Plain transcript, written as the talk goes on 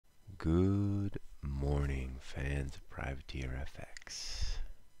Good morning, fans of PrivateerFX.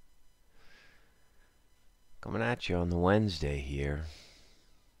 Coming at you on the Wednesday here,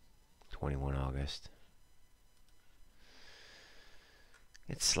 21 August.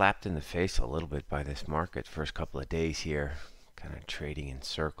 It's slapped in the face a little bit by this market first couple of days here, kind of trading in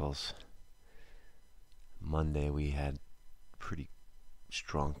circles. Monday we had pretty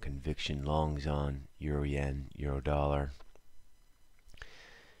strong conviction longs on Euro Yen, Euro Dollar.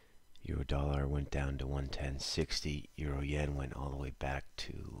 Euro Dollar went down to 110.60. Euro Yen went all the way back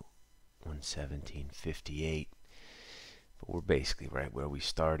to 117.58. But we're basically right where we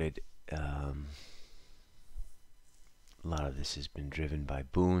started. A lot of this has been driven by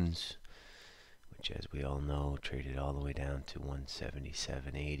boons, which, as we all know, traded all the way down to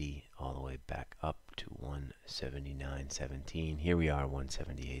 177.80, all the way back up to 179.17. Here we are,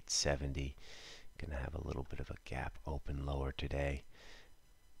 178.70. Gonna have a little bit of a gap open lower today,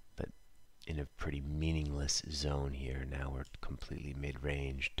 but in a pretty meaningless zone here. Now we're completely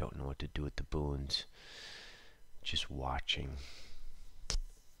mid-range. Don't know what to do with the boons. Just watching.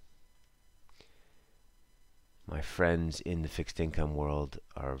 My friends in the fixed income world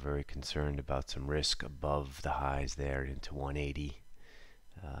are very concerned about some risk above the highs there into 180.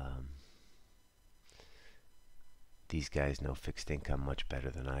 These guys know fixed income much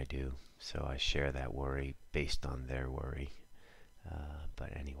better than I do, so I share that worry based on their worry.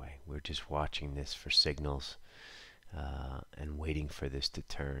 But anyway, we're just watching this for signals and waiting for this to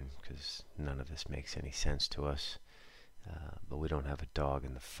turn, because none of this makes any sense to us. But we don't have a dog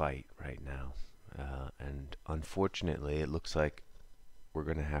in the fight right now. And unfortunately, it looks like we're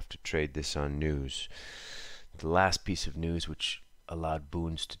going to have to trade this on news. The last piece of news which allowed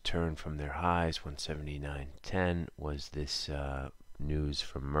boons to turn from their highs, 179.10, was this news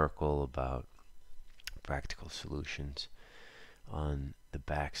from Merkel about practical solutions on the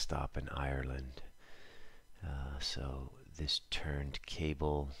backstop in Ireland. So this turned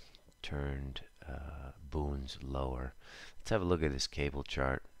cable, turned boons lower. Let's have a look at this cable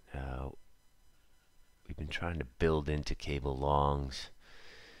chart. We've been trying to build into cable longs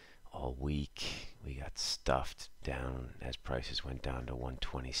all week. We got stuffed down as prices went down to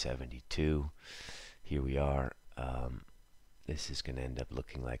 120.72. Here we are. This is going to end up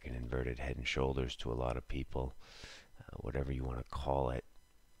looking like an inverted head and shoulders to a lot of people, whatever you want to call it.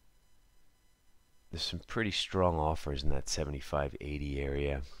 There's some pretty strong offers in that 75.80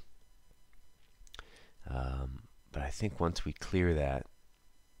 area. But I think once we clear that,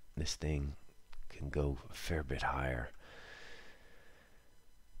 this thing can go a fair bit higher.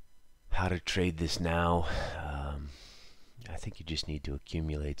 How to trade this now? I think you just need to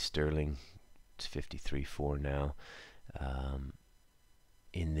accumulate sterling. It's 53.4 now.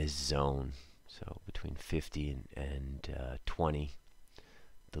 In this zone, so between 50 and 20.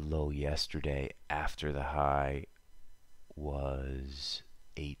 The low yesterday after the high was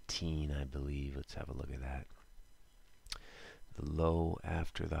 18, I believe. Let's have a look at that. The low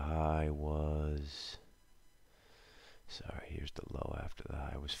after the high was, sorry, here's the low after the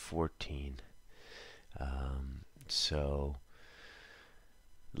high, was 14. So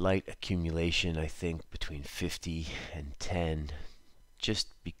light accumulation, I think, between 50 and 10,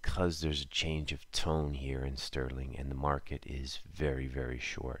 just because there's a change of tone here in sterling and the market is very, very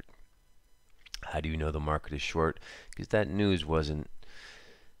short. How do you know the market is short? Because that news wasn't,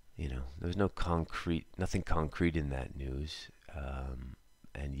 there was nothing concrete in that news.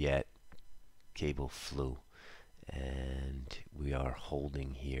 And yet cable flew, and we are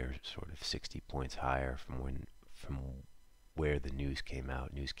holding here sort of 60 points higher from where the news came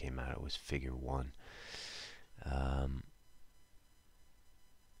out. News came out, it was figure 1.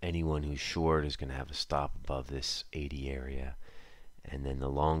 Anyone who's short is going to have a stop above this 80 area, and then the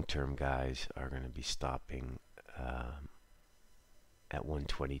long-term guys are going to be stopping at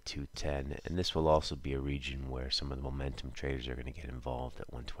 122.10, and this will also be a region where some of the momentum traders are going to get involved at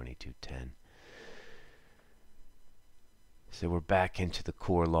 122.10. So we're back into the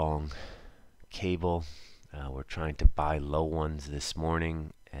core long cable. We're trying to buy low ones this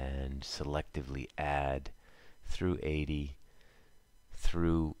morning and selectively add through 80,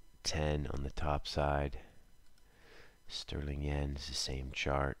 through 10 on the top side. Sterling yen is the same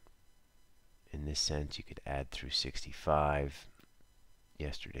chart. In this sense, you could add through 65.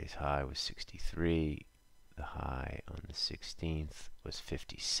 Yesterday's high was 63. The high on the 16th was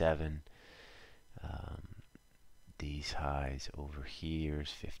 57. These highs over here is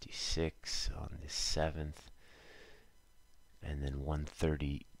 56 on the 7th. And then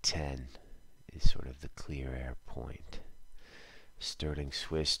 130.10 is sort of the clear air point. Sterling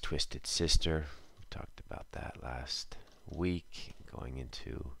Swiss twisted sister. We talked about that last week, going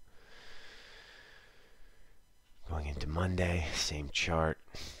into Going into Monday, same chart.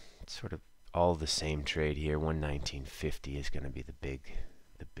 It's sort of all the same trade here. 119.50 is going to be the big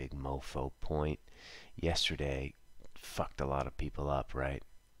mofo point. Yesterday fucked a lot of people up, right?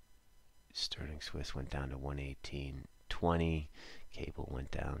 Sterling Swiss went down to 118.20. Cable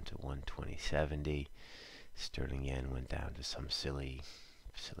went down to 120.70. Sterling yen went down to some silly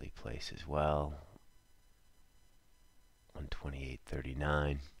place as well.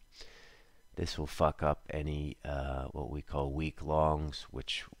 128.39. This will fuck up any what we call weak longs,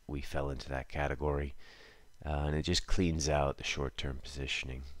 which we fell into that category. And it just cleans out the short-term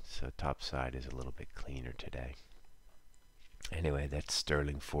positioning. So top side is a little bit cleaner today. Anyway, that's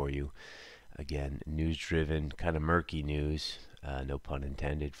sterling for you. Again, news-driven, kind of murky news, no pun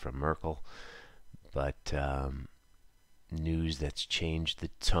intended, from Merkel. But news that's changed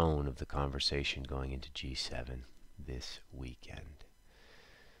the tone of the conversation going into G7 this weekend.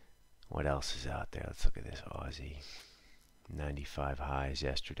 What else is out there? Let's look at this Aussie. 95 highs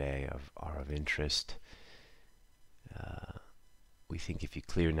yesterday are of interest. We think if you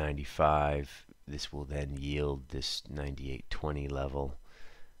clear 95, this will then yield this 98.20 level.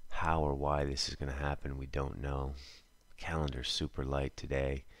 How or why this is going to happen, we don't know. Calendar's super light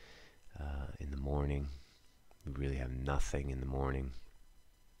today. In the morning, we really have nothing in the morning.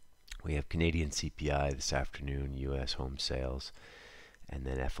 We have Canadian CPI this afternoon, U.S. home sales, and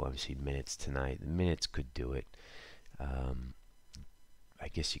then FOMC minutes tonight. The minutes could do it. I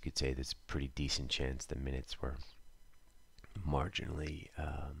guess you could say there's a pretty decent chance the minutes were marginally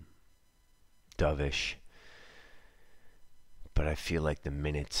dovish. But I feel like the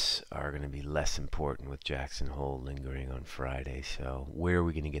minutes are going to be less important with Jackson Hole lingering on Friday. So where are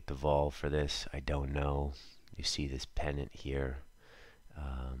we going to get the vol for this? I don't know. You see this pennant here.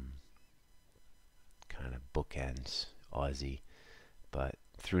 Kind of bookends Aussie. But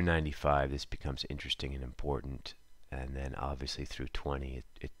through 95, this becomes interesting and important. And then obviously through 20,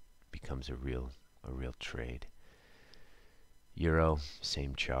 it becomes a real trade. Euro,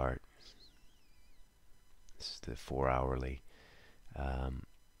 same chart. This is the 4-hourly.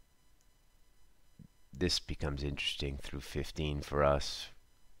 This becomes interesting through 15 for us.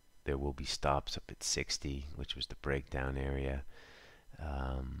 There will be stops up at 60, which was the breakdown area.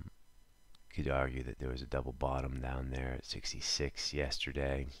 Could argue that there was a double bottom down there at 66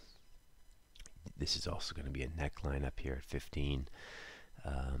 yesterday. This is also going to be a neckline up here at 15.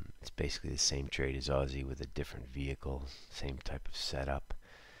 It's basically the same trade as Aussie with a different vehicle, same type of setup.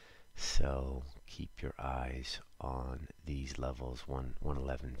 So keep your eyes on these levels.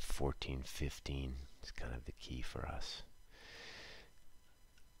 111, 14, 15 is kind of the key for us.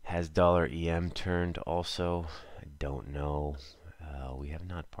 Has dollar EM turned also? I don't know. We have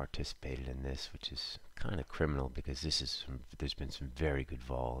not participated in this, which is kind of criminal because there's been some very good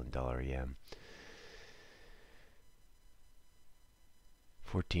vol in dollar EM.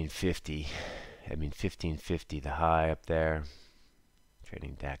 1450, I mean 1550, the high up there,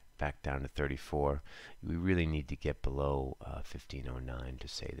 trading back down to 34. We really need to get below 1509 to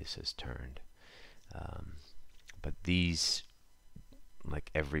say this has turned. But these, like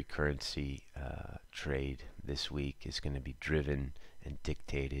every currency trade this week, is going to be driven and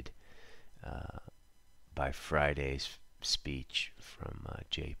dictated by Friday's speech from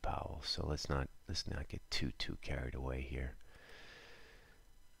Jay Powell. So let's not get too carried away here.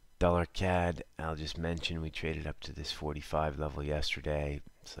 Dollar CAD, I'll just mention we traded up to this 45 level yesterday.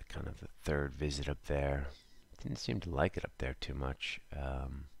 It's like kind of the third visit up there. Didn't seem to like it up there too much.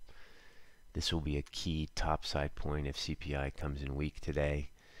 This will be a key topside point if CPI comes in weak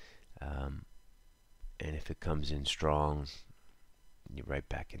today. And if it comes in strong, you're right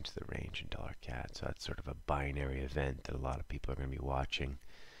back into the range in dollar CAD. So that's sort of a binary event that a lot of people are going to be watching.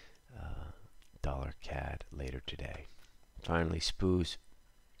 Dollar CAD later today. Finally, SPOOs.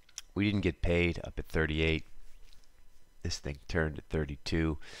 We didn't get paid up at 38. This thing turned at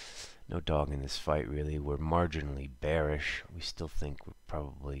 32. No dog in this fight, really. We're marginally bearish. We still think we'll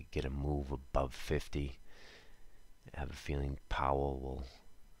probably get a move above 50. I have a feeling Powell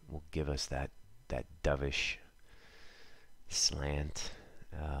will give us that dovish slant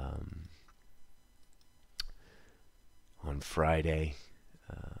on Friday.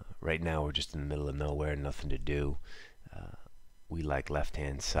 Right now we're just in the middle of nowhere, nothing to do. We like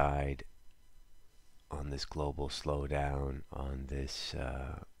left-hand side on this global slowdown, on this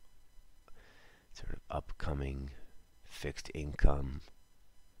sort of upcoming fixed income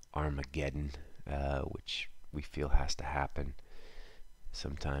Armageddon, which we feel has to happen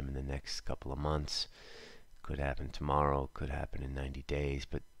sometime in the next couple of months. Could happen tomorrow, could happen in 90 days,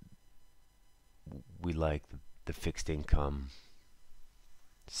 but we like the fixed income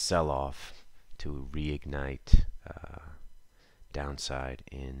sell-off to reignite downside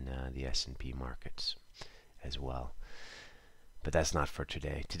in the S&P markets as well. But that's not for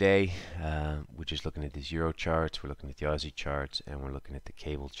today. Today, we're just looking at these Euro charts, we're looking at the Aussie charts, and we're looking at the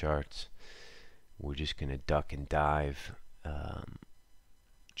cable charts. We're just going to duck and dive,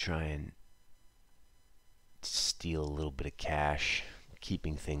 try and steal a little bit of cash,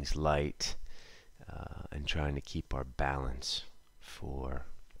 keeping things light, and trying to keep our balance for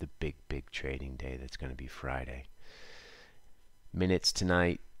the big trading day that's going to be Friday. Minutes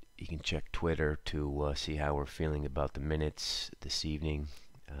tonight, you can check Twitter to see how we're feeling about the minutes this evening.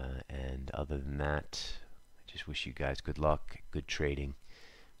 And other than that, I just wish you guys good luck, good trading.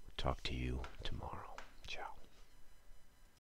 We'll talk to you tomorrow.